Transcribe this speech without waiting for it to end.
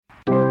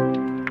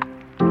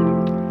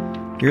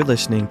You're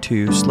listening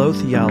to Slow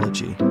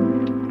Theology,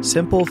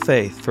 Simple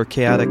Faith for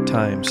Chaotic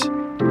Times,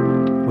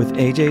 with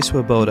AJ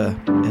Swoboda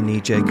and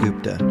EJ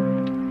Gupta.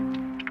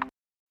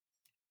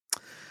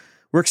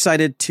 We're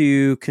excited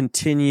to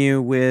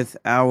continue with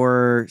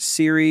our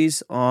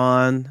series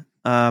on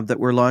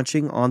that we're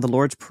launching on the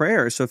Lord's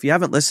Prayer. So if you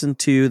haven't listened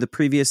to the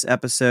previous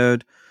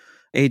episode,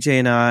 AJ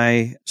and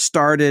I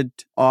started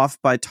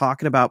off by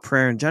talking about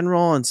prayer in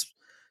general and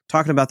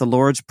talking about the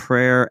Lord's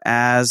Prayer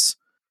as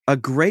a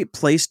great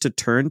place to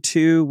turn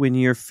to when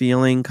you're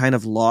feeling kind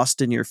of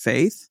lost in your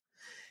faith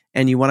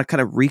and you want to kind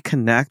of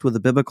reconnect with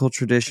the biblical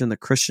tradition, the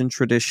Christian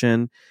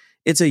tradition.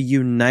 It's a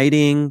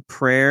uniting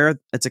prayer.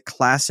 It's a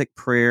classic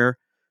prayer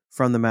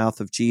from the mouth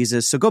of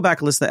Jesus. So go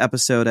back and listen to the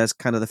episode as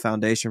kind of the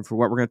foundation for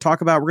what we're going to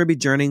talk about. We're going to be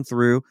journeying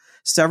through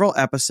several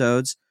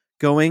episodes,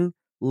 going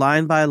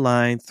line by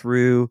line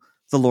through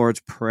the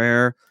Lord's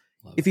Prayer.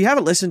 If you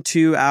haven't listened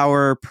to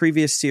our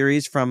previous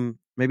series from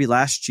maybe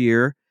last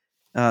year,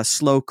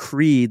 Slow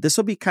Creed, this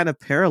will be kind of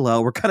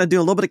parallel. We're kind of doing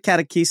a little bit of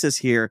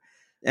catechesis here.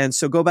 And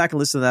so go back and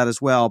listen to that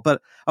as well.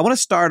 But I want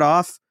to start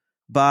off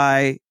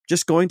by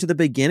just going to the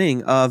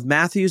beginning of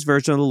Matthew's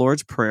version of the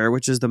Lord's Prayer,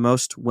 which is the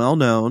most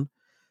well-known.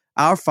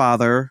 Our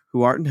Father,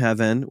 who art in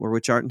heaven, or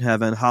which art in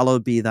heaven,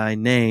 hallowed be thy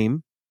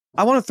name.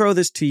 I want to throw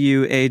this to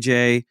you,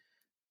 AJ.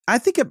 I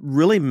think it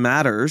really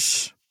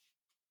matters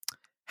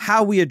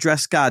how we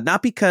address God,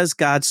 not because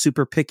God's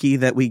super picky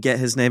that we get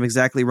his name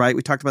exactly right.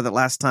 We talked about that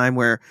last time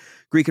where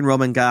Greek and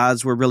Roman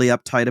gods were really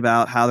uptight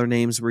about how their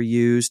names were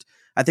used.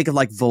 I think of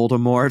like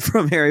Voldemort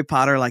from Harry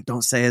Potter, like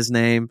don't say his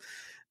name.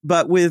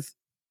 But with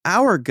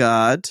our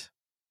God,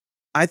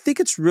 I think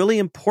it's really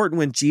important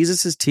when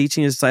Jesus is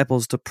teaching his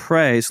disciples to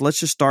pray. So let's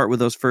just start with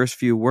those first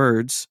few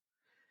words,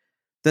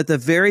 that the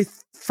very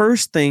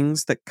first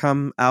things that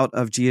come out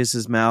of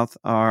Jesus' mouth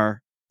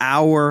are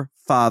our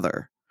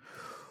Father.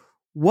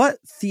 What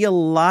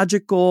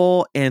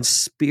theological and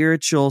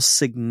spiritual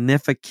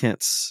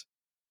significance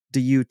do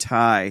you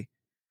tie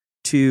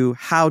to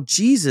how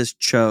Jesus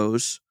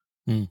chose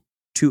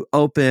to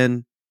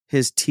open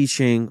his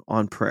teaching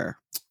on prayer?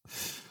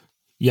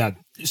 Yeah.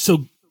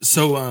 So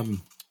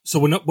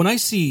when I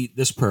see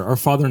this prayer, our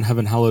Father in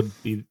heaven, hallowed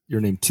be your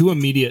name, two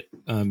immediate,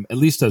 at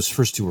least those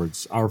first two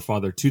words, our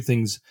Father, two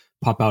things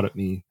pop out at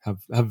me,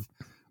 have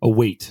a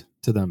weight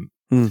to them.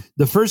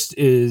 The first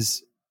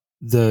is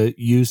the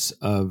use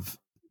of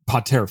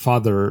pater,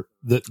 father,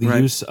 the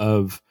right. Use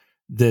of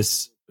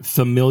this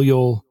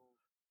familial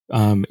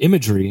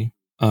imagery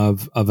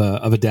of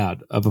a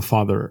dad, of a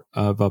father,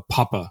 of a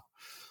papa.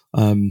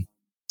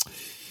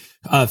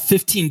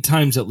 15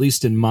 times, at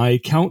least in my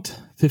count,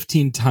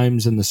 15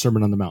 times in the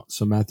Sermon on the Mount.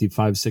 So Matthew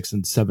 5, 6,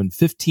 and 7,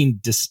 15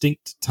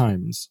 distinct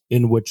times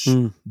in which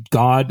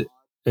God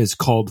is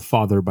called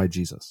Father by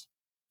Jesus.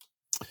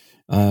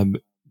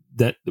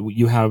 That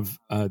you have,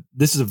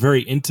 this is a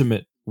very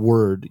intimate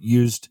word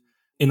used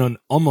in an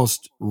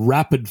almost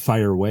rapid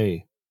fire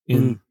way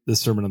in the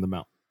Sermon on the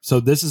Mount.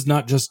 So this is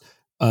not just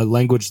a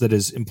language that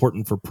is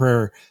important for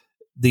prayer.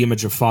 The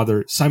image of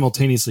Father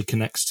simultaneously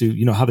connects to,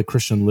 how the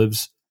Christian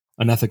lives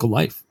an ethical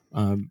life,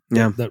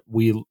 that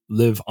we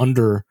live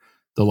under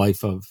the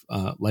life of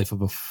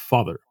a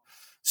father.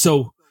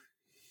 So,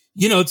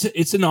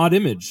 it's an odd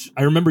image.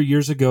 I remember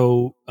years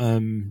ago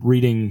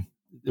reading,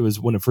 it was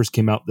when it first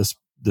came out,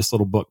 this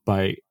little book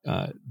by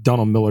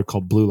Donald Miller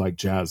called Blue Like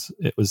Jazz.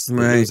 It was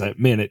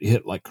it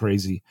hit like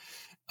crazy.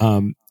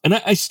 And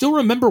I still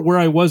remember where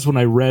I was when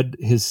I read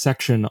his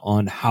section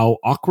on how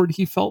awkward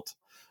he felt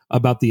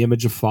about the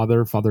image of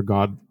Father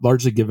God,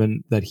 largely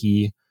given that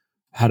he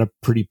had a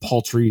pretty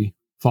paltry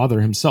father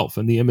himself,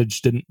 and the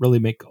image didn't really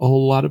make a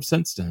whole lot of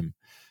sense to him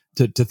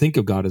to think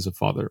of God as a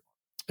father.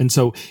 And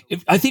so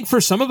I think for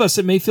some of us,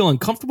 it may feel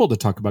uncomfortable to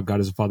talk about God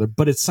as a father,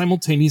 but it's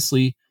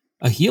simultaneously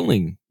a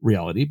healing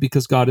reality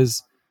because God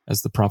is,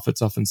 as the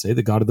prophets often say,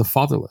 the God of the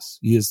fatherless.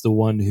 He is the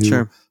one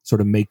who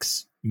sort of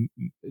makes,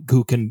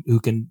 who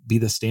can be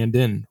the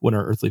stand-in when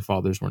our earthly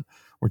fathers weren't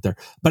there.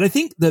 But I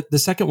think that the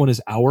second one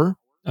is our,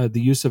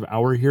 the use of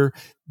our here.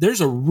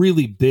 There's a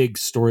really big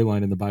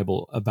storyline in the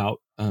Bible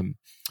about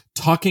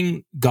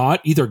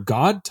either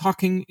God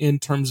talking in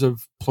terms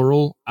of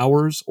plural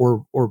ours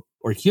or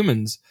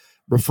humans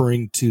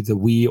referring to the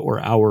we or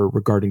our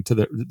regarding to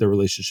the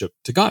relationship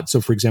to God.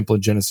 So for example,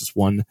 in Genesis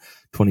 1,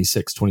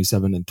 26,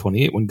 27, and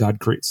 28, when God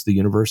creates the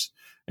universe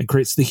and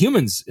creates the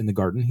humans in the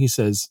garden, he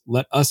says,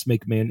 let us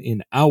make man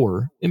in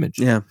our image.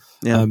 Yeah.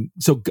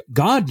 So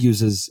God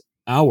uses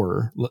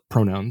our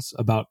pronouns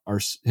about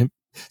him.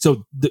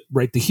 So the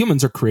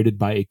humans are created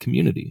by a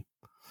community.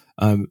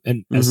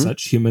 And as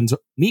such, humans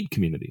need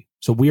community.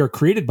 So we are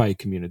created by a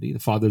community, the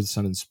Father, the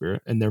Son, and the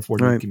Spirit, and therefore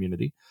need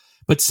community.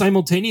 But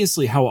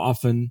simultaneously, how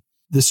often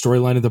the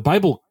storyline of the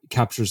Bible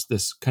captures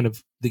this kind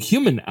of the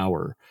human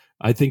hour.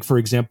 I think, for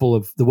example,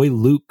 of the way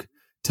Luke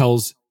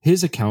tells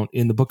his account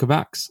in the book of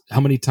Acts.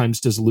 How many times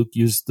does Luke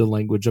use the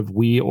language of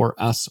we or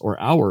us or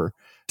our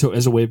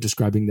as a way of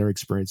describing their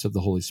experience of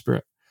the Holy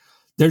Spirit?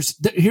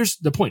 Here's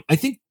the point. I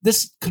think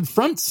this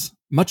confronts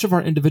much of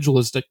our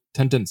individualistic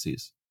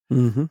tendencies.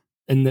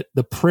 and that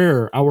the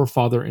prayer, Our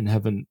Father in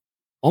heaven,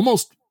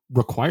 almost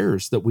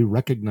requires that we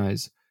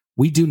recognize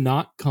we do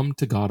not come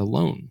to God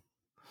alone.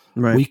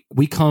 Right.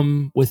 We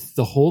come with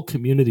the whole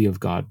community of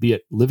God, be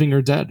it living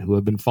or dead, who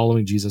have been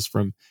following Jesus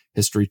from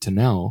history to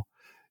now,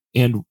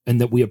 and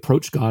that we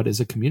approach God as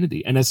a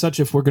community. And as such,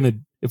 if we're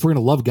gonna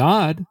love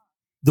God,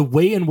 the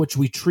way in which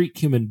we treat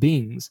human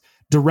beings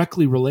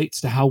directly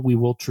relates to how we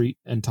will treat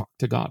and talk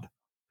to God.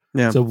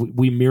 Yeah. So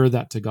we mirror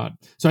that to God.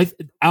 So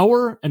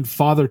our and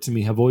Father to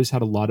me have always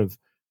had a lot of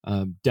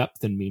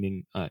depth and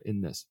meaning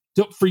in this.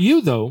 So for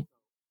you though,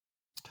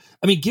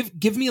 I mean,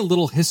 give me a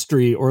little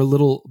history or a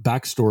little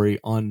backstory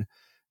on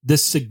the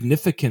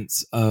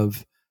significance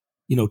of,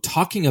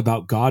 talking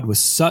about God with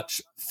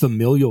such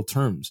familial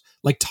terms,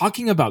 like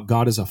talking about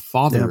God as a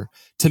father.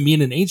 To me,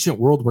 in an ancient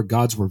world where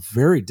gods were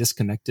very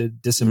disconnected,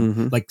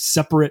 like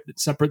separate.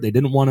 They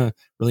didn't want to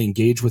really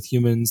engage with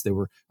humans. They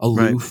were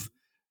aloof.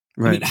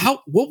 Right. I mean,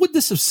 what would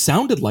this have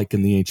sounded like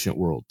in the ancient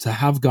world to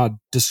have God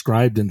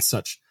described in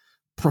such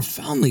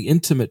profoundly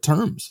intimate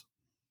terms?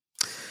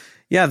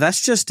 Yeah,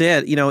 that's just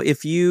it.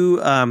 If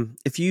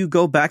you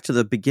go back to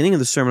the beginning of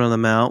the Sermon on the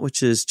Mount,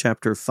 which is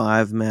chapter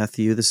 5,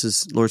 Matthew, this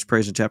is Lord's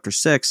Prayer in chapter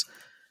 6,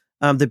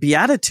 the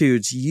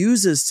Beatitudes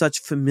uses such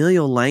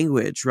familial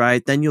language,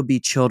 right? Then you'll be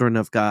children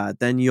of God.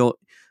 Then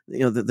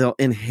they'll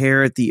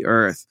inherit the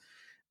earth.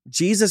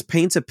 Jesus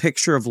paints a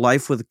picture of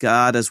life with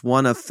God as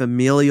one of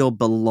familial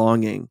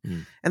belonging.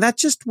 And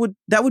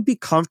that would be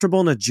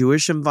comfortable in a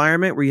Jewish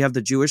environment where you have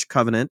the Jewish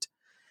covenant.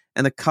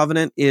 And the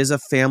covenant is a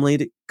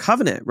family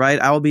covenant, right?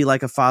 I will be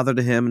like a father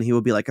to him and he will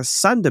be like a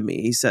son to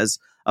me, he says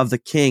of the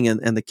king,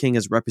 and the king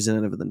is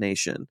representative of the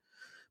nation.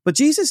 But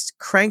Jesus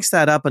cranks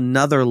that up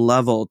another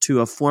level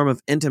to a form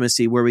of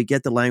intimacy where we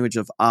get the language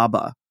of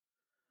Abba,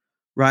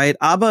 right?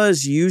 Abba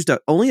is used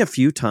only a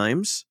few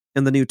times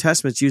in the New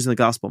Testament. It's used in the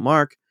Gospel of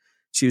Mark.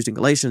 It's used in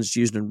Galatians. It's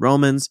used in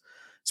Romans.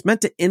 It's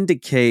meant to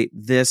indicate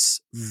this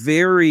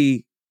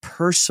very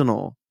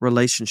personal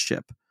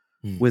relationship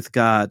with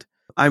God.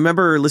 I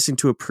remember listening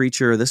to a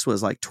preacher, this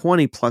was like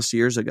 20 plus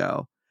years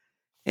ago,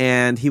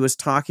 and he was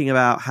talking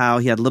about how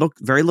he had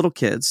very little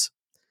kids.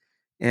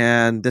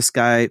 And this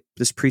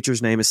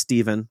preacher's name is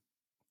Stephen.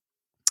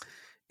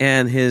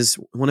 And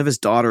one of his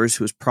daughters,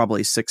 who was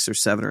probably 6 or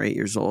 7 or 8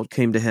 years old,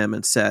 came to him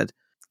and said,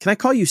 "Can I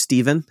call you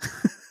Stephen?"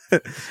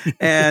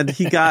 And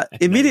he got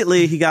a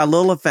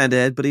little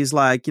offended, but he's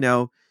like, why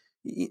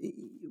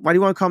do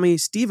you want to call me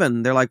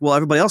Stephen? They're like, well,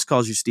 everybody else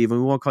calls you Stephen.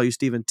 We won't call you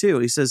Stephen too.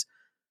 He says,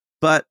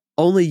 but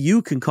only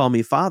you can call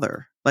me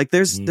Father. Like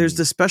there's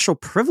this special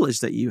privilege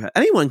that you have.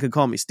 Anyone can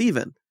call me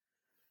Stephen.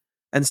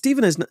 And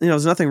Stephen is,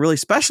 there's nothing really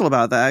special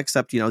about that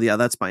except,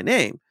 that's my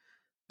name.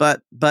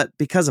 But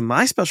because of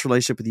my special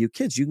relationship with you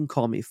kids, you can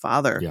call me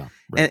Father. Yeah,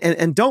 right.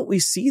 And don't we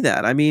see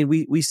that? I mean,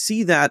 we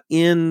see that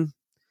in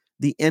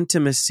the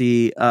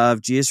intimacy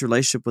of Jesus'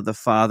 relationship with the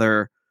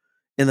Father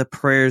in the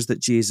prayers that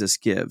Jesus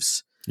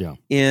gives. Yeah.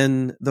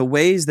 In the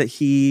ways that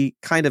he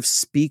kind of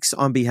speaks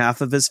on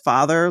behalf of his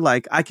Father,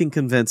 like, I can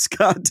convince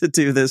God to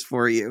do this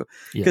for you,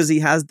 because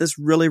he has this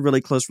really,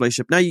 really close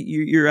relationship. Now,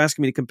 you're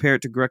asking me to compare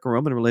it to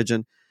Greco-Roman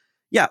religion.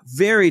 Yeah,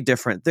 very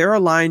different. There are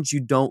lines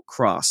you don't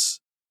cross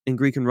in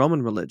Greek and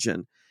Roman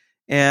religion.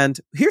 And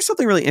here's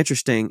something really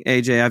interesting,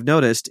 AJ, I've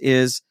noticed,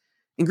 is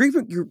in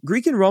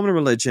Greek and Roman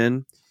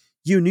religion,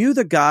 you knew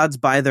the gods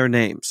by their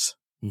names.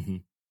 Mm-hmm.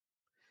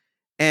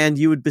 And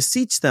you would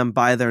beseech them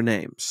by their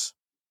names.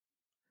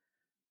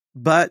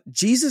 But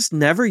Jesus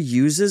never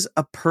uses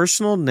a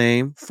personal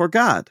name for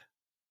God.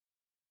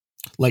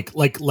 Like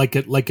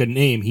a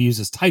name, he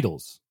uses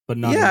titles, but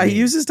not. Yeah, he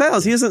uses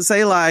titles. Yeah. He doesn't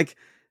say like,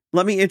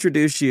 "Let me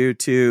introduce you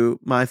to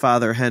my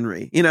father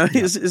Henry."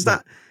 It's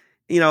not.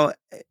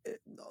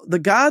 The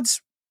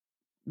gods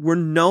were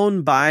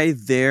known by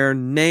their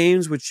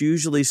names, which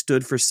usually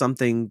stood for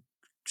something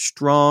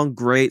strong,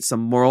 great,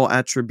 some moral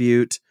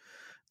attribute,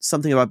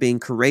 something about being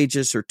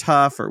courageous or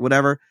tough or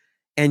whatever.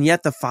 And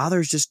yet the Father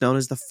is just known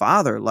as the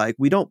Father. Like,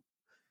 we don't,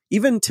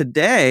 even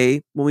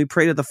today, when we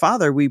pray to the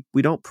Father, we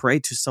don't pray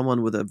to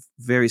someone with a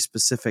very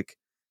specific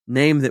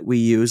name that we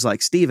use,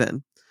 like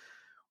Stephen.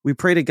 We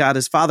pray to God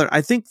as Father.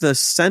 I think the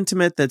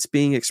sentiment that's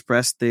being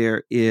expressed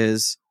there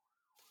is,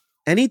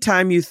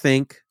 anytime you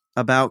think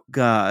about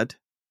God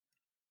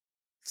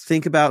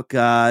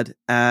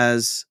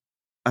as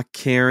a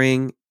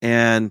caring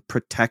and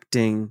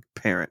protecting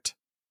parent.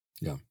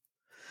 Yeah.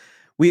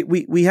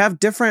 We have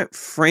different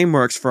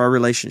frameworks for our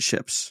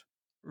relationships,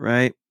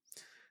 right?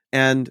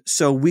 And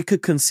so we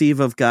could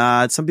conceive of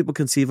God. Some people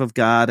conceive of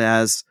God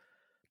as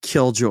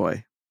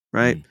killjoy,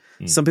 right?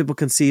 Mm-hmm. Some people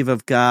conceive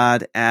of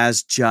God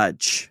as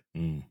judge.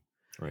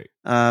 Right.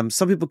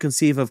 Some people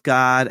conceive of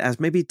God as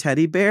maybe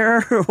teddy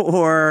bear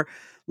or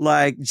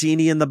like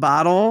genie in the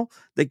bottle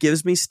that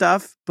gives me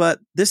stuff. But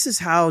this is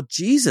how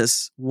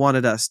Jesus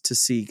wanted us to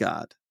see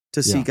God,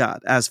 see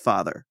God as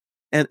Father.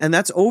 And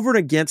that's over and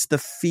against the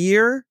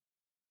fear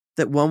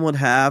that one would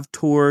have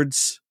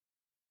towards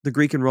the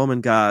Greek and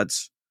Roman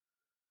gods,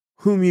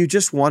 whom you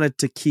just wanted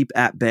to keep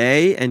at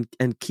bay and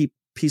keep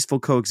peaceful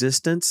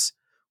coexistence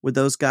with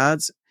those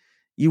gods.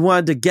 you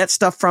wanted to get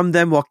stuff from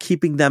them while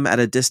keeping them at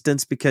a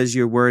distance because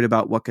you're worried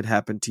about what could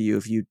happen to you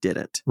if you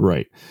didn't.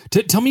 Right.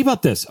 Tell me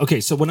about this. Okay,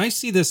 so when I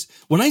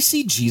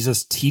see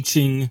Jesus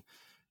teaching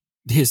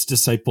his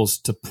disciples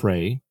to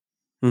pray,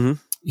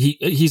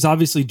 he's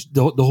obviously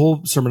the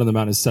whole Sermon on the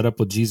Mount is set up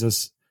with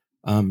Jesus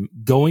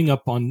going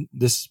up on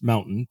this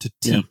mountain to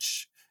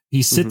teach. Yeah.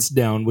 He sits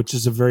down, which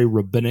is a very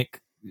rabbinic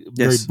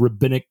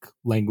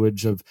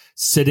language of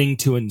sitting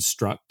to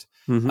instruct.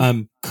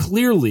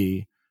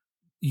 Clearly,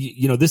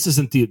 this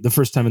isn't the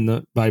first time in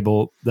the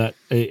Bible that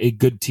a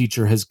good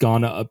teacher has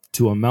gone up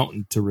to a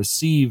mountain to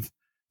receive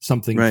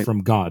something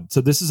from God.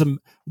 So this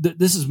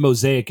is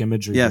Mosaic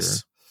imagery here.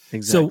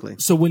 Exactly.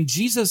 So when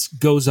Jesus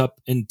goes up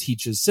and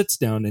sits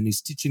down and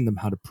he's teaching them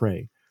how to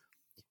pray,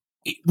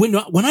 when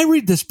I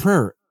read this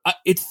prayer,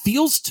 it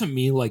feels to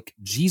me like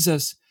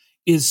Jesus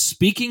is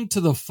speaking to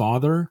the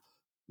Father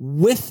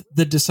with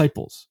the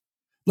disciples.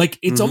 Like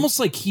it's almost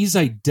like he's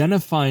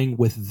identifying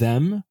with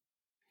them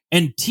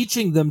and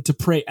teaching them to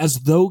pray as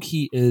though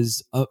he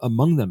is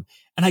among them.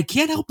 And I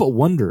can't help but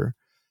wonder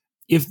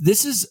if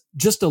this is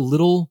just a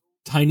little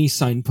tiny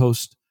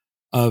signpost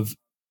of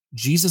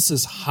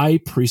Jesus's high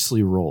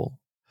priestly role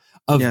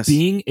of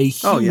being a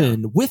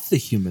human with the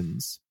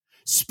humans,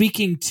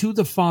 speaking to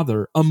the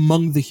Father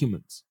among the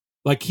humans.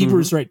 Like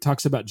Hebrews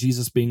talks about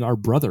Jesus being our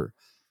brother.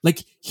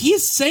 Like he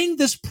is saying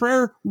this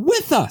prayer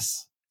with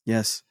us.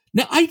 Yes.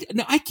 Now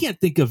I can't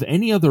think of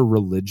any other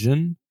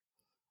religion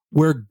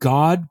where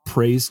God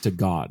prays to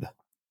God.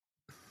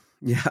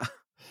 Yeah.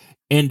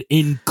 And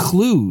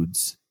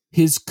includes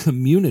his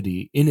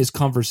community in his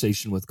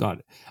conversation with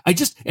God. I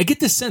get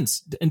this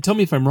sense, and tell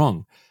me if I'm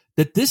wrong,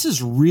 that this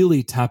is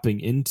really tapping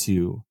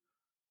into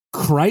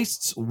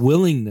Christ's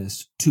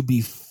willingness to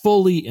be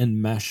fully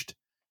enmeshed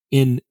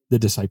in the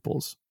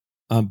disciples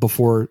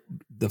before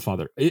the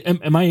Father.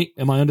 Am I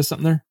onto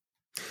something there?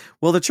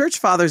 Well, the church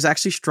fathers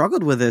actually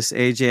struggled with this,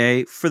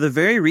 AJ, for the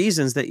very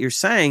reasons that you're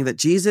saying, that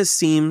Jesus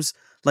seems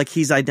like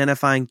he's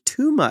identifying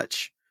too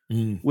much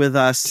with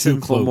us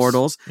sinful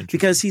mortals,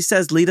 because he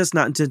says, lead us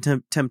not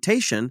into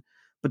temptation,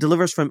 but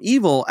deliver us from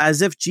evil,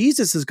 as if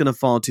Jesus is going to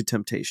fall into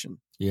temptation.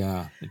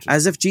 Yeah.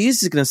 As if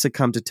Jesus is going to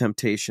succumb to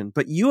temptation.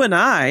 But you and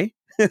I,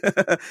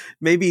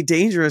 maybe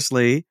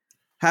dangerously,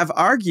 have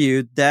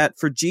argued that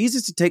for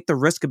Jesus to take the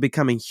risk of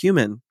becoming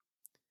human,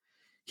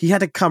 he had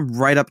to come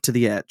right up to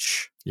the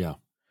edge. Yeah.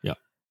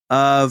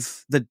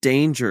 Of the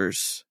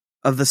dangers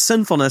of the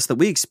sinfulness that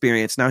we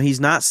experience. Now, he's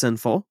not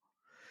sinful,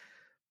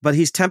 but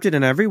he's tempted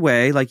in every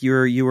way, like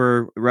you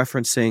were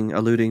referencing,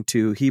 alluding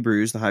to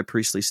Hebrews, the high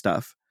priestly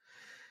stuff.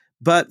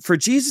 But for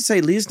Jesus to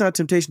say, lead us not into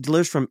temptation,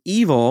 deliver us from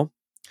evil,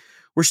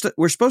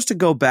 we're supposed to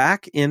go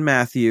back in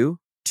Matthew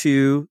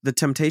to the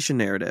temptation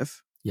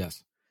narrative.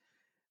 Yes.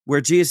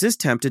 Where Jesus is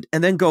tempted,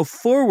 and then go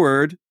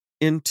forward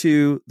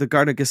into the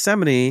Garden of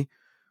Gethsemane,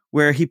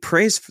 where he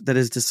prays that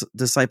his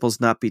disciples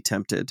not be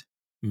tempted.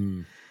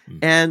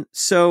 And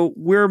so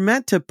we're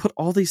meant to put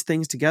all these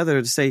things together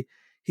to say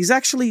he's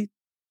actually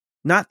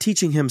not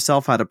teaching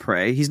himself how to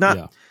pray. He's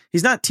not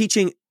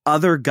teaching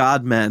other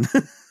God men.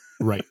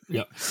 Right.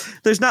 Yeah.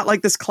 There's not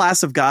like this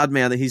class of God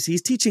man that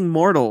he's teaching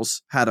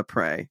mortals how to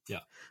pray.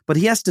 Yeah. But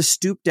he has to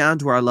stoop down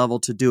to our level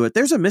to do it.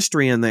 There's a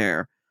mystery in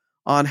there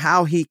on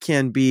how he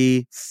can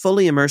be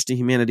fully immersed in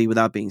humanity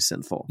without being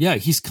sinful. Yeah,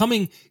 he's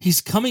coming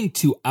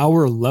to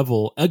our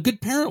level. A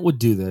good parent would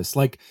do this.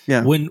 Like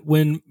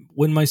when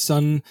my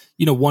son,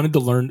 wanted to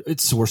learn,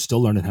 we're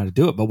still learning how to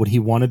do it, but when he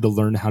wanted to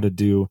learn how to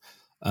do,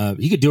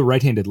 he could do a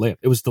right-handed layup.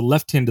 It was the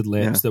left-handed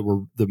layups that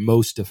were the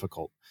most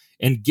difficult.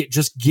 And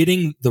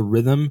getting the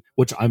rhythm,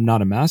 which I'm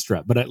not a master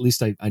at, but at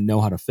least I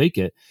know how to fake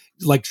it.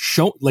 Like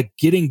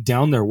getting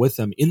down there with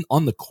him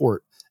on the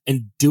court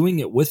and doing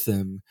it with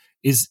them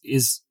is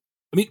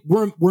I mean,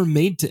 we're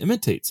made to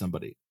imitate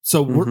somebody.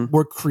 So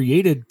we're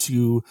created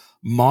to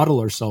model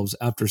ourselves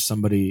after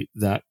somebody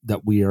that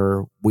we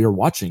are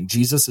watching.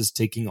 Jesus is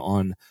taking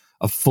on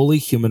a fully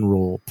human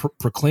role,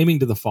 proclaiming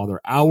to the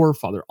Father, our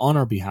Father on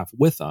our behalf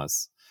with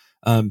us.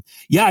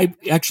 I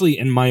actually,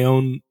 in my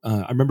own,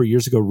 I remember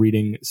years ago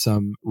reading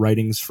some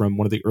writings from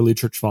one of the early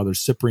church fathers,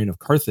 Cyprian of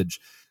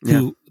Carthage,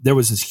 who there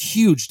was this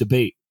huge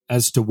debate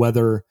as to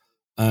whether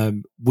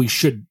we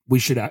should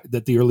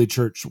that the early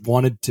church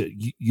wanted to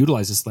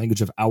utilize this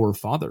language of our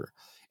Father,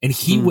 and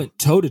he went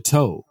toe to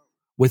toe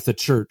with the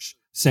church,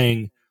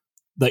 saying,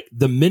 like,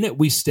 the minute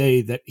we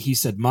say that he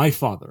said my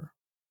Father,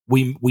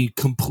 we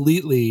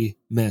completely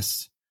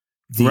miss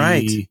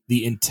the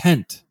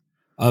intent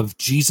of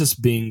Jesus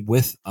being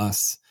with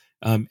us,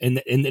 and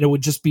it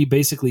would just be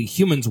basically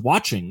humans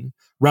watching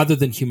rather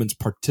than humans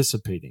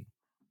participating.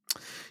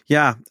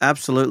 Yeah,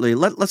 absolutely.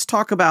 Let's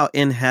talk about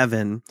in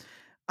heaven.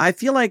 I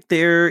feel like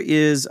there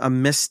is a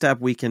misstep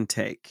we can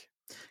take,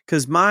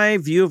 because my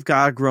view of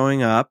God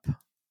growing up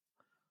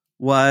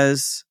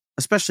was,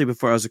 especially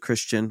before I was a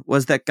Christian,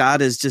 was that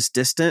God is just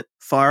distant,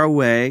 far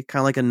away,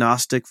 kind of like a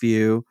Gnostic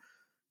view,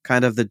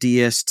 kind of the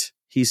deist.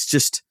 He's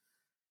just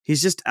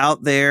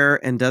out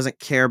there and doesn't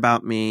care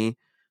about me.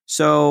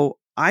 So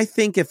I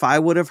think if I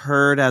would have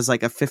heard as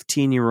like a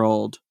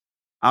 15-year-old,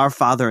 our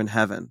Father in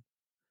heaven,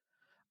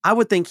 I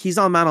would think he's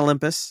on Mount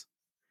Olympus.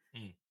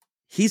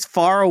 He's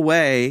far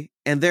away,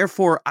 and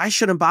therefore I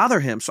shouldn't bother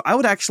him. So I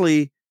would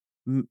actually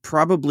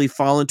probably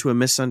fall into a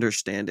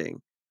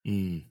misunderstanding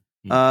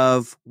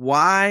of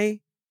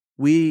why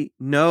we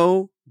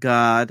know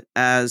God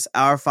as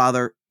our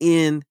Father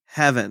in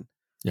heaven.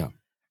 Yeah.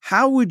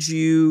 How would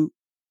you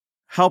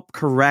help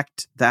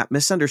correct that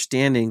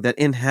misunderstanding that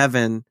in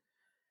heaven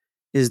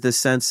is the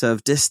sense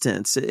of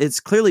distance? It's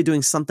clearly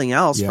doing something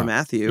else for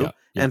Matthew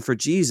and for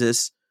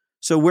Jesus.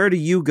 So where do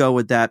you go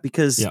with that?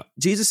 Because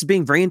Jesus is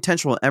being very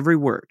intentional in every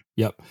word.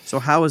 Yep. So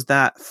how is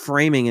that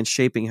framing and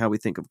shaping how we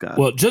think of God?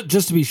 Well,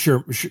 just to be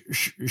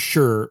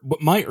sure,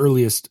 but my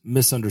earliest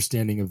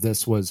misunderstanding of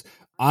this was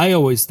I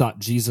always thought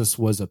Jesus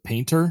was a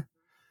painter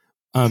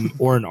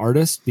or an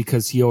artist,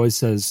 because he always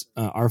says,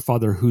 our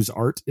Father whose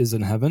art is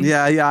in heaven.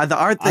 Yeah. The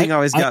art thing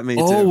always got me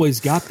too.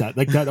 Always got that.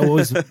 Like that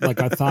always,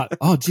 like I thought,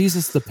 oh,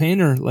 Jesus, the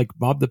painter, like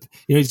Bob,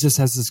 he just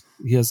has this,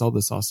 he has all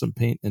this awesome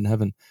paint in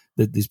heaven,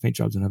 these paint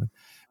jobs in heaven.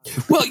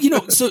 Well,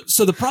 so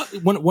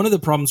one of the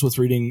problems with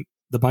reading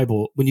the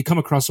Bible, when you come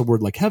across a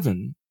word like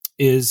heaven,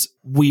 is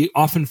we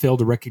often fail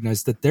to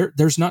recognize that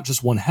there's not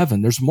just one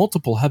heaven. There's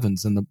multiple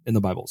heavens in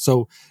the Bible.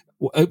 So,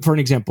 for an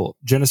example,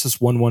 Genesis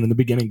 1:1, in the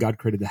beginning, God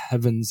created the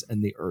heavens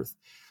and the earth.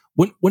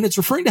 When it's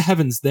referring to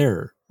heavens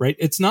there, right,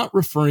 it's not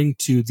referring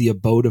to the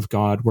abode of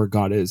God where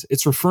God is.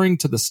 It's referring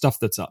to the stuff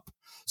that's up.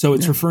 So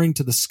it's referring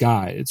to the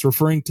sky. It's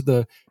referring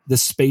to the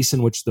space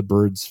in which the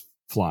birds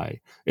fly.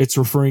 It's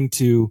referring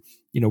to,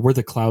 where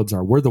the clouds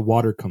are, where the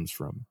water comes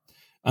from.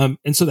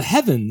 And so the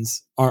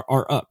heavens are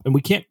up, and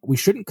we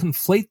shouldn't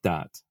conflate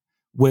that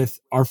with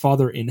our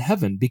Father in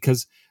heaven,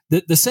 because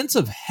the sense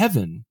of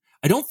heaven,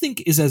 I don't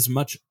think, is as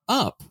much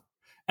up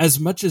as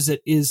much as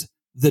it is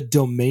the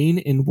domain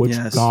in which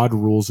God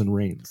rules and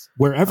reigns,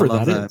 wherever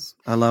that is.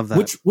 I love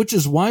that. Which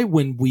is why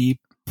when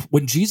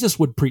Jesus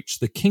would preach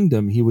the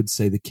kingdom, he would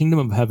say the kingdom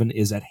of heaven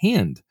is at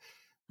hand.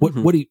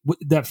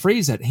 That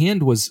phrase "at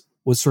hand" was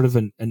sort of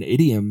an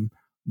idiom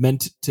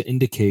meant to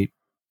indicate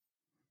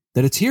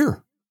that it's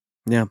here.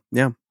 Yeah.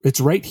 It's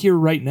right here,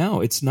 right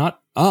now. It's not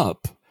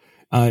up.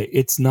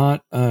 It's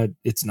not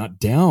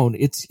down.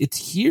 It's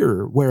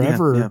here,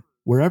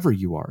 wherever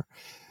you are.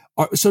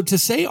 So to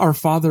say our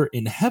Father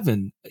in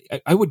heaven,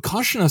 I would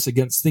caution us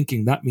against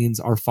thinking that means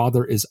our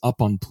Father is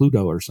up on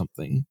Pluto or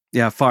something.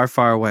 Yeah, far,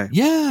 far away.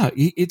 Yeah,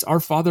 it's our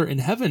Father in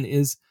heaven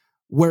is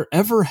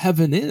wherever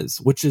heaven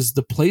is, which is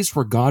the place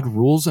where God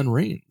rules and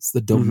reigns, the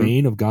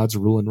domain of God's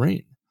rule and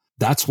reign.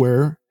 That's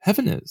where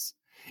heaven is.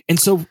 And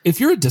so if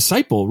you're a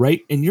disciple,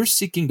 right, and you're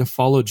seeking to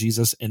follow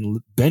Jesus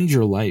and bend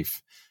your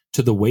life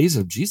to the ways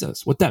of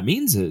Jesus, what that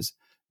means is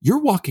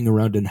you're walking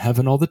around in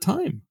heaven all the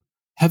time.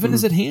 Heaven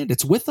is at hand.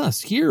 It's with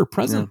us here,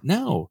 present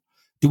now.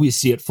 Do we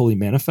see it fully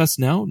manifest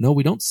now? No,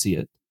 we don't see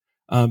it.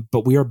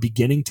 But we are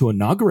beginning to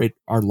inaugurate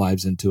our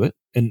lives into it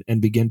and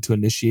begin to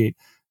initiate,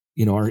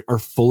 our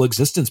full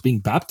existence, being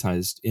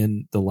baptized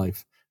in the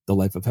life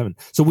of heaven.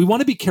 So we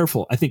want to be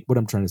careful. I think what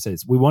I'm trying to say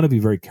is we want to be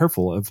very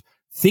careful of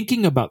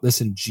thinking about this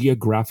in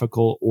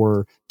geographical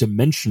or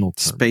dimensional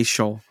terms.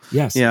 Spatial.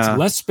 Yes. Yeah. It's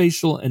less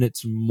spatial, and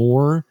it's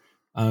more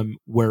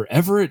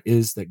wherever it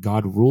is that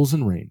God rules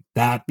and reigns.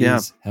 That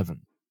is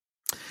heaven.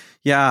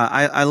 Yeah,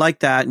 I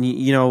like that.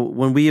 And,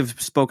 when we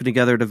have spoken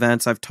together at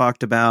events, I've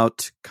talked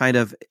about kind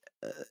of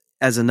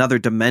as another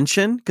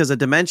dimension, because a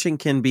dimension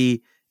can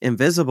be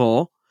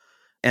invisible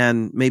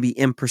and maybe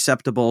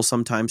imperceptible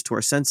sometimes to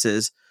our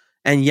senses,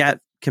 and yet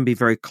can be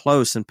very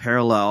close and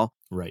parallel.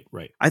 Right.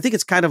 I think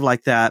it's kind of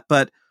like that.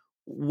 But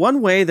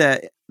one way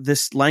that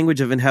this language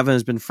of in heaven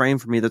has been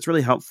framed for me that's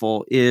really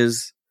helpful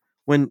is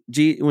when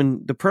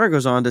the prayer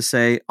goes on to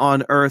say,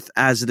 on earth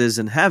as it is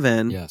in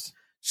heaven. Yes.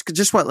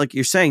 Just what, like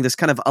you're saying, this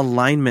kind of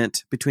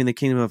alignment between the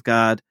kingdom of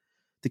God,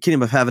 the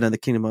kingdom of heaven, and the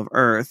kingdom of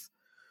earth,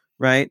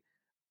 right?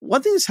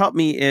 One thing that's helped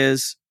me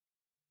is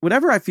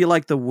whenever I feel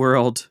like the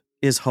world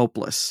is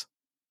hopeless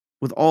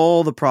with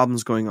all the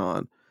problems going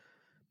on,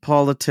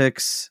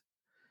 politics,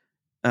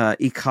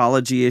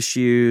 ecology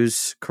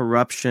issues,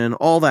 corruption,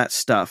 all that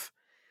stuff,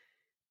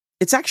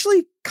 it's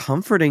actually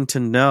comforting to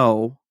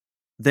know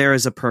there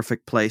is a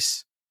perfect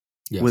place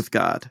with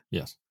God.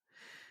 Yes.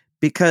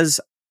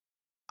 Because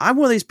I'm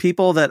one of these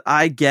people that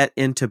I get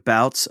into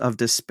bouts of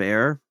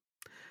despair.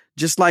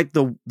 Just like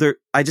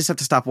I just have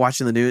to stop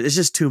watching the news. It's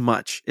just too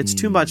much. It's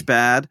too much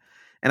bad.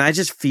 And I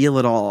just feel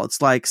it all.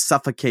 It's like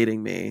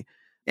suffocating me.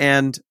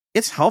 And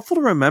it's helpful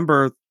to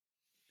remember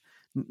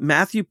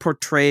Matthew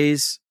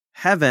portrays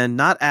heaven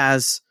not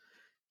as,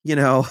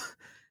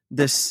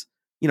 this,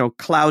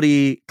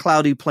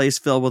 cloudy place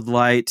filled with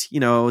light,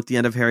 at the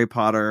end of Harry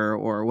Potter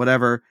or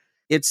whatever.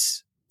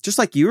 It's just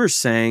like you were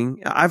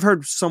saying. I've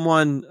heard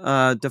someone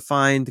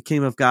define the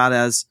kingdom of God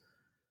as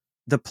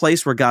the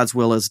place where God's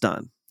will is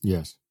done.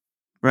 Yes.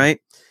 Right?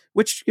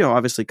 Which,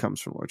 obviously comes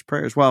from Lord's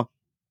Prayer as well.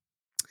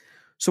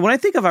 So when I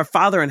think of our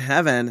Father in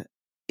heaven,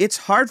 it's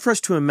hard for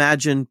us to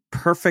imagine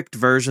perfect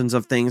versions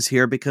of things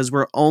here because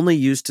we're only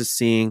used to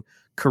seeing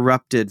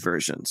corrupted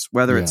versions,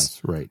 whether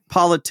it's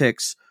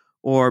politics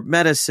or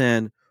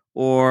medicine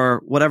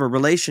or whatever,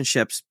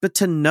 relationships, but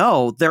to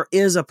know there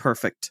is a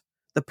perfect.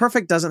 The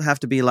perfect doesn't have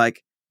to be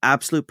like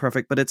absolute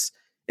perfect, but it's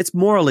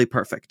morally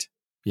perfect.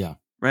 Yeah.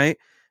 Right?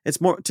 It's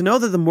more to know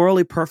that the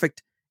morally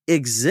perfect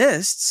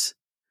exists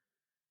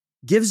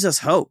gives us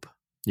hope.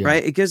 Yeah.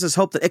 Right? It gives us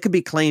hope that it could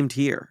be claimed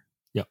here.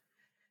 Yep.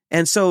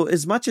 And so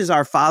as much as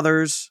our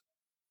fathers,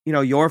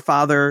 your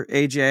father,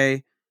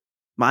 AJ,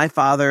 my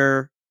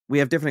father, we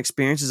have different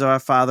experiences of our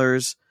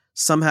fathers.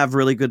 Some have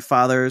really good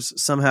fathers.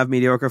 Some have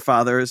mediocre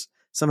fathers.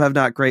 Some have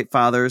not great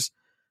fathers.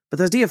 But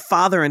the idea of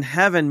father in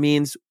heaven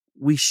means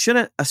we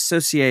shouldn't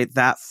associate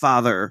that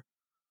father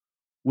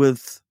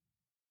with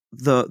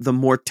the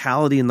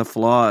mortality and the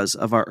flaws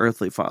of our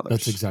earthly fathers.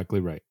 That's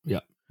exactly right. Yeah.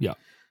 Yeah.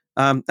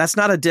 That's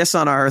not a diss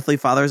on our earthly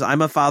fathers.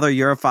 I'm a father.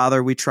 You're a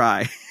father. We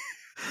try.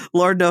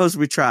 Lord knows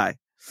we try.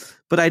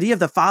 But idea of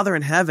the father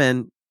in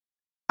heaven,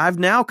 I've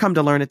now come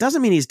to learn it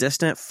doesn't mean he's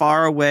distant,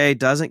 far away,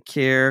 doesn't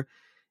care.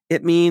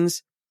 It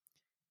means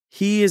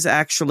he is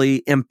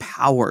actually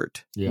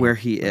empowered where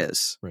he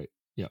is. Right.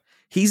 Yeah.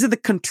 He's in the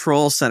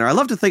control center. I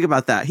love to think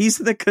about that. He's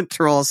in the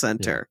control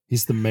center. Yeah.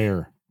 He's the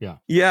mayor. Yeah.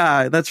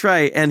 Yeah, that's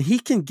right. And he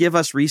can give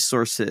us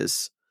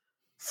resources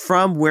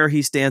from where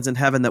he stands in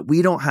heaven that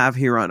we don't have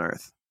here on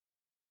earth.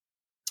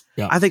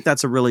 Yeah. I think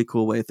that's a really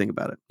cool way to think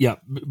about it. Yeah.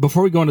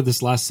 Before we go into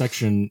this last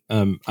section,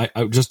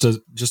 I just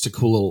a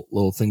cool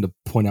little thing to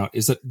point out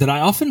is that I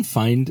often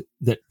find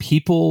that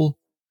people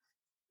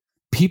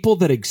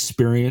that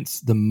experience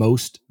the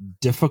most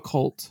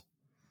difficult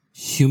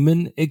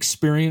human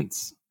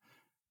experience,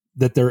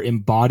 that their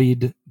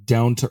embodied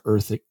down to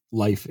earth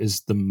life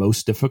is the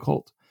most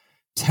difficult,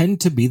 tend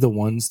to be the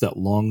ones that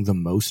long the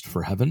most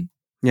for heaven.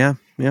 Yeah.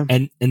 Yeah.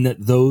 And that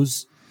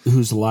those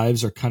whose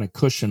lives are kind of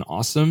cush and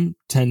awesome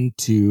tend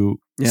to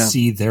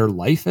see their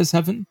life as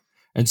heaven.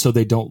 And so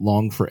they don't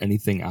long for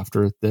anything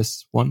after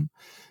this one.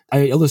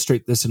 I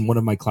illustrate this in one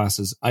of my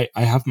classes. I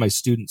have my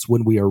students,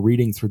 when we are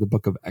reading through the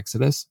book of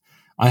Exodus,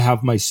 I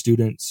have my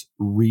students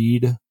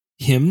read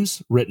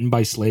hymns written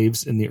by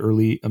slaves in the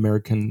early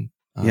American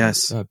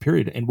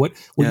period. And what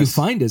you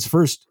find is,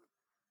 first,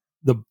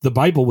 the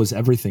Bible was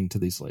everything to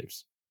these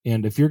slaves.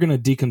 And if you're going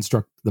to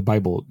deconstruct the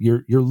Bible,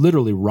 you're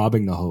literally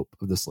robbing the hope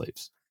of the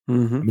slaves.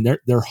 Mm-hmm. I mean,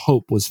 their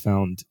hope was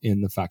found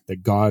in the fact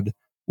that God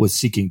was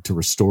seeking to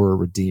restore,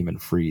 redeem,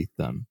 and free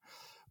them.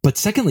 But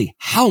secondly,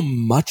 how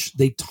much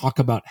they talk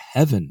about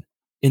heaven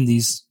in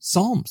these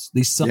psalms,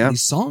 these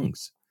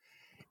songs,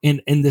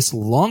 and this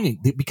longing,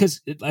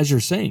 because as you're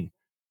saying,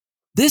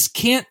 this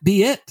can't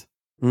be it.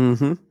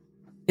 Mm-hmm.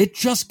 It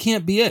just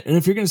can't be it. And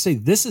if you're going to say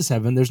this is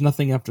heaven, there's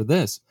nothing after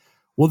this,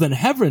 well, then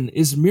heaven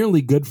is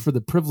merely good for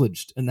the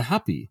privileged and the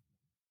happy.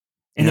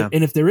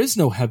 And if there is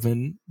no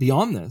heaven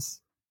beyond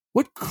this,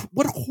 what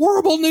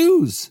horrible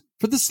news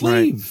for the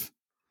slave. Right.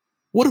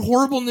 What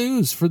horrible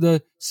news for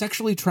the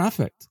sexually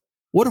trafficked.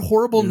 What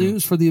horrible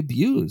news for the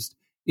abused.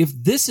 If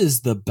this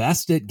is the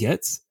best it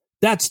gets,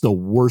 that's the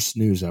worst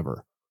news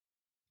ever.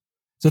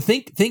 So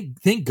thank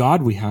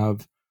God we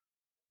have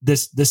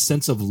this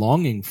sense of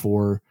longing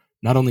for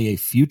not only a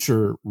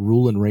future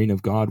rule and reign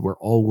of God where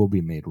all will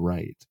be made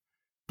right,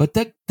 but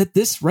that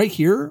this right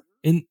here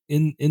in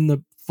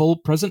the full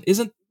present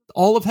isn't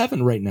all of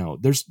heaven right now.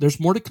 There's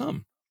more to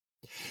come.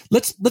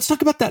 Let's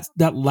talk about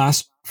that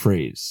last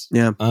phrase.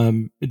 Yeah.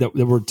 That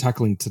we're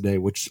tackling today,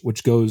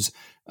 which goes,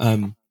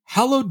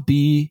 hallowed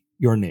be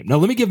your name. Now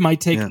let me give my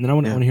take, and then I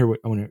want to hear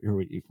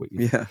what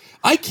you yeah.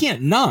 I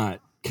can't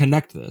not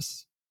connect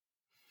this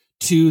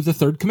to the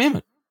third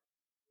commandment,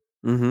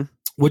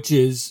 which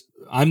is,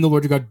 I'm the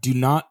Lord your God. Do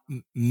not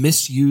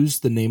misuse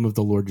the name of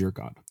the Lord your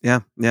God.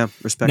 Yeah. Yeah.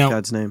 Respect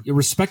God's name. You're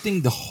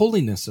respecting the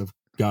holiness of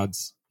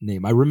God's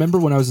name. I remember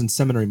when I was in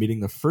seminary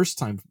meeting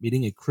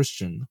a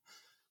Christian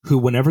who,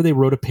 whenever they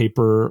wrote a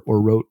paper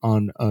or wrote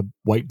on a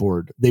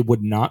whiteboard, they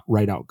would not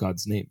write out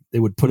God's name. They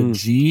would put a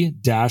G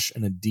dash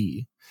and a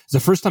D. It's the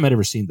first time I'd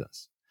ever seen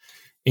this.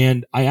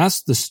 And I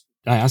asked this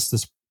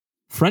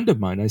friend of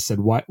mine, I said,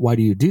 why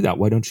do you do that?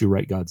 Why don't you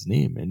write God's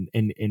name?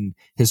 And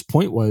his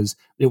point was,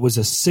 it was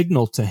a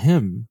signal to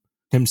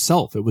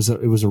himself. It was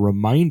a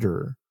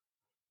reminder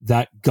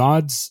that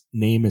God's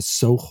name is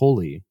so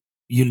holy.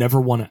 You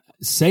never want to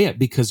say it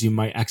because you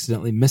might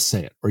accidentally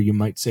missay it, or you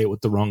might say it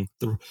with the wrong.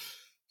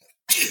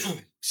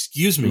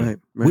 Excuse me. Right.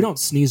 We don't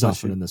sneeze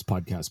often in this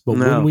podcast, but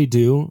when we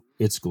do,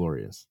 it's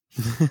glorious.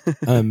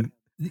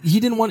 He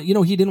didn't want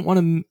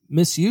to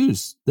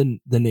misuse the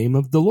name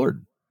of the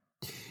Lord.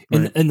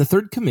 And and the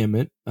third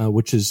commandment,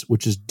 which is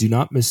do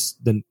not misuse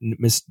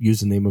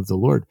the name of the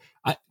Lord.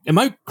 Am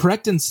I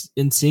correct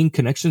in seeing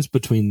connections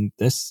between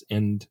this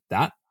and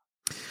that?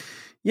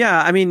 Yeah,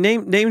 I mean,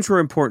 names were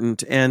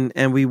important,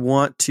 and we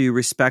want to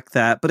respect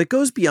that, but it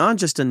goes beyond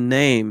just a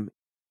name.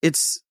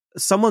 It's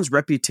someone's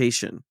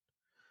reputation,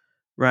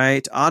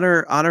 right?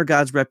 Honor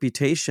God's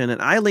reputation,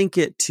 and I link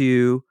it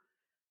to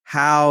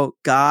how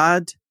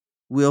God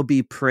will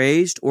be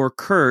praised or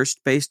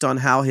cursed based on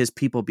how his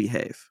people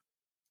behave.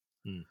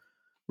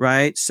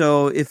 Right?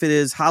 So if it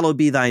is hallowed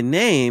be thy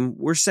name,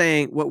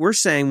 what we're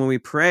saying when we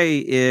pray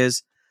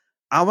is,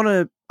 I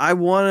want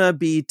to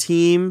be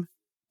team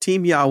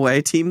Team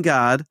Yahweh, Team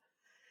God,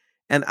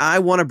 and I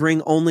want to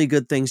bring only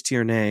good things to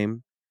your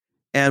name.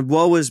 And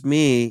woe is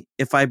me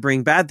if I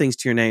bring bad things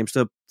to your name.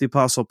 So the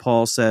Apostle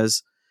Paul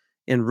says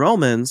in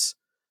Romans,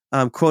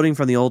 quoting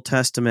from the Old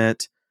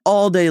Testament,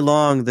 all day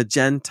long the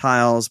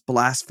Gentiles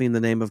blaspheme the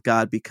name of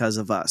God because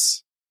of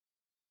us.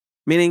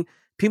 Meaning,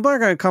 people are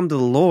going to come to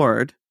the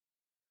Lord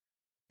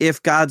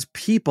if God's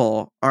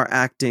people are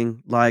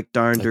acting like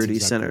darn That's dirty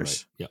exactly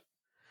sinners. Right.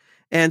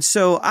 Yeah. And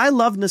so I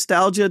love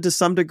nostalgia to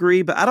some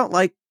degree, but I don't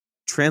like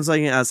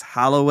translating it as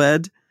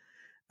hallowed.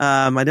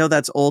 I know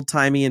that's old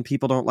timey and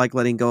people don't like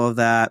letting go of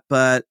that,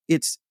 but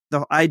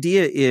the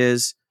idea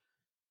is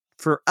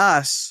for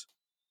us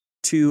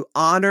to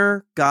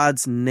honor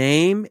God's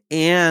name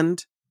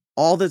and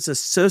all that's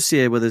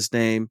associated with his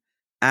name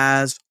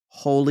as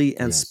holy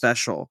and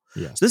special.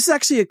 Yes. So this is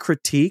actually a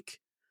critique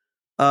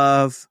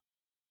of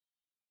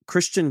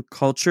Christian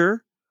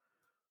culture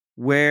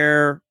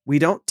where we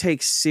don't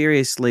take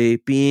seriously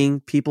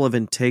being people of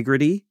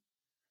integrity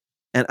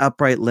and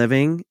upright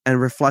living and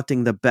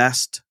reflecting the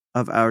best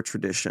of our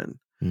tradition.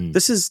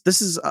 This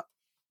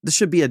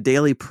should be a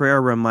daily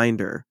prayer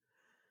reminder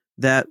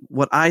that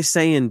what I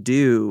say and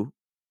do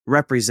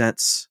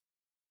represents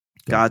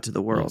God to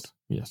the world.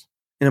 Yes.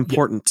 An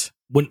important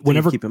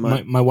whenever keep in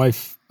mind. My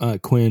wife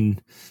Quinn,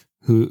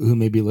 who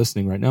may be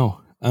listening right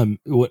now,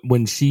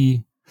 when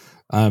she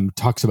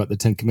talks about the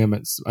 10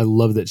 Commandments, I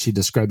love that she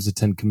describes the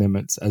 10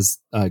 Commandments as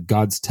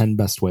God's 10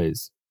 best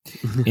ways.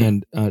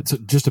 And it's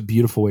just a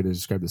beautiful way to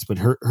describe this. But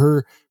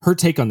her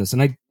take on this,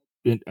 and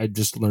I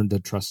just learned to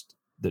trust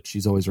that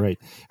she's always right.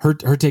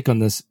 Her take on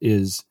this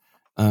is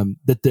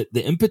that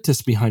the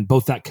impetus behind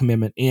both that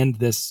commandment and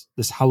this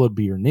hallowed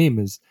be your name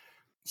is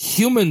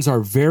humans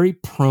are very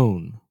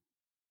prone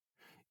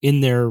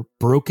in their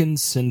broken,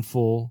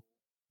 sinful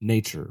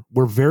nature.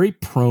 We're very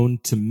prone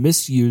to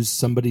misuse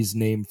somebody's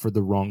name for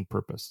the wrong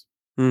purpose.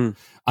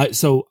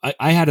 So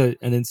I had an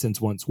instance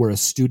once where a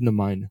student of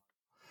mine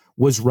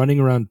was running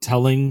around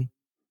telling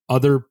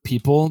other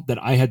people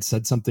that I had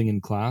said something in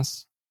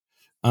class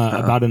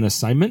about an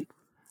assignment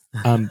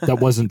that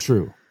wasn't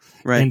true.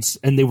 Right.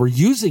 And they were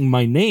using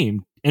my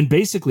name, and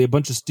basically a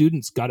bunch of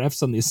students got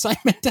Fs on the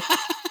assignment.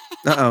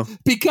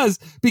 Because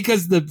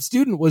the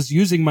student was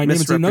using my name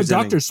and saying, no,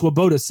 Dr.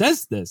 Swoboda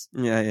says this.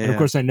 And of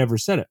course I never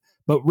said it.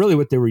 But really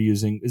what they were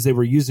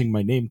using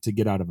my name to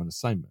get out of an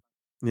assignment.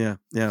 Yeah.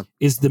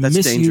 Is the That's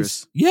misuse.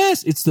 dangerous.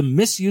 Yes, it's the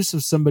misuse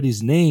of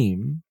somebody's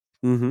name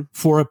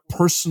for a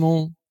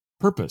personal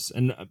purpose.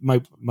 And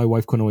my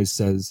wife Quinn always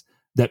says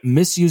that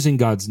misusing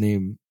God's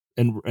name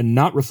and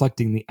not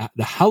reflecting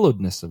the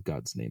hallowedness of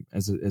God's name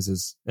as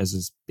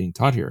is being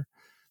taught here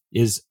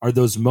are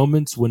those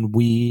moments when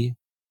we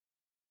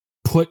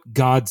put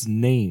God's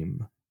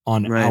name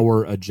on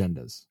our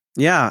agendas.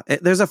 Yeah,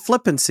 there's a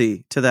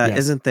flippancy to that,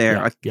 isn't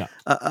there?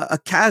 A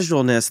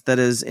casualness that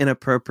is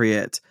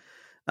inappropriate.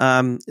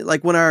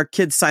 Like when our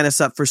kids sign us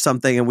up for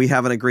something and we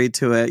haven't agreed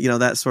to it,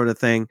 that sort of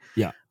thing.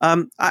 Yeah.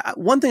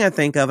 One thing I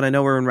think of, and I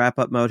know we're in wrap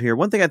up mode here.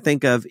 One thing I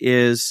think of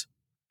is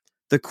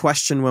the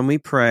question when we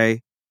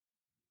pray,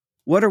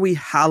 what are we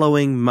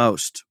hallowing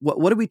most?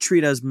 What do we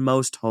treat as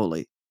most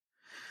holy?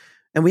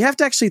 And we have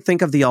to actually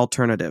think of the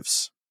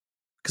alternatives,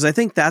 because I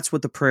think that's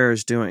what the prayer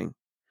is doing.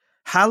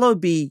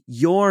 Hallowed be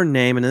your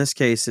name, and in this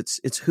case,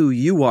 it's who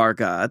you are,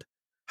 God.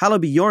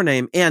 Hallowed be your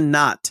name, and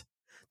not.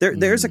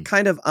 There's a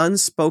kind of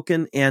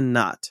unspoken and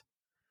not.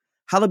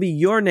 Hallowed be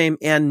your name,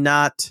 and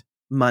not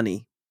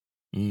money.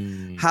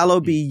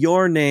 Hallowed be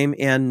your name,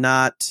 and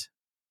not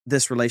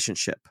this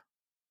relationship,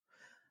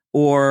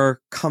 or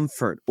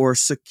comfort, or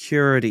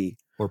security,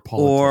 or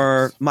politics,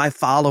 or my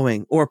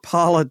following, or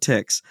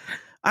politics.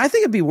 I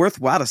think it'd be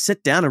worthwhile to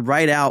sit down and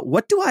write out,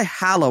 what do I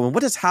hallow? And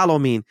what does hallow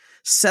mean?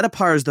 Set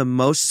apart as the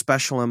most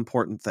special,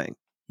 important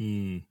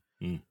thing.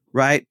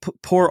 Right?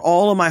 Pour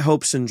all of my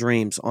hopes and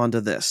dreams onto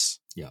this.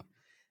 Yeah.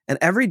 And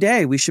every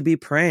day we should be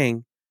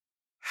praying,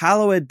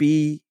 hallowed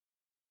be,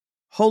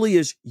 holy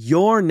is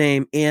your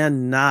name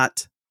and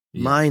not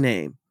my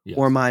name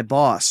or my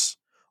boss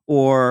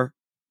or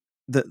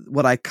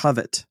what I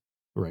covet.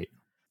 Right.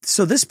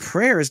 So this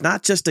prayer is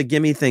not just a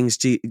gimme things,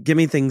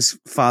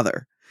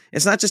 Father.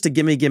 It's not just a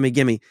gimme.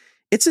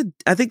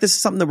 I think this is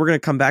something that we're going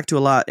to come back to a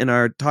lot in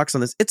our talks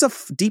on this. It's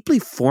a deeply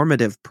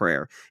formative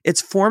prayer.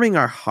 It's forming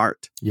our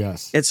heart.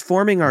 Yes. It's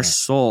forming our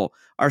soul,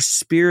 our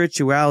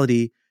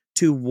spirituality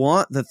to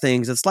want the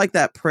things. It's like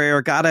that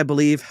prayer, God, I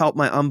believe, help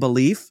my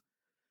unbelief,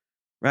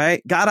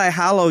 right? God, I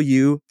hallow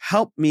you,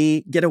 help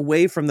me get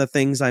away from the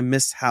things I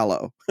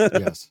mishallow.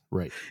 Yes,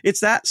 right.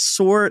 It's that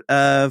sort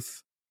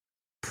of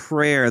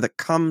prayer that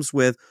comes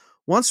with,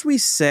 once we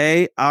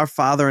say our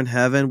Father in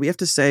heaven, we have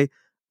to say,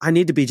 I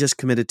need to be just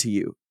committed to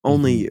you,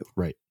 only you.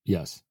 Right.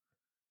 Yes.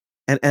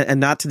 And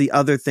not to the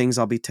other things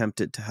I'll be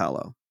tempted to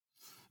hallow.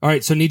 All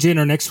right. So Nijay, in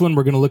our next one,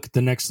 we're going to look at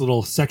the next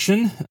little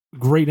section.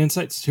 Great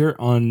insights here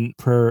on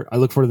prayer. I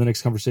look forward to the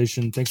next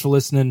conversation. Thanks for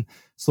listening.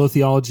 Slow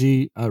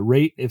Theology,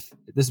 rate if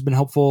this has been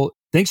helpful.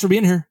 Thanks for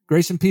being here.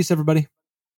 Grace and peace, everybody.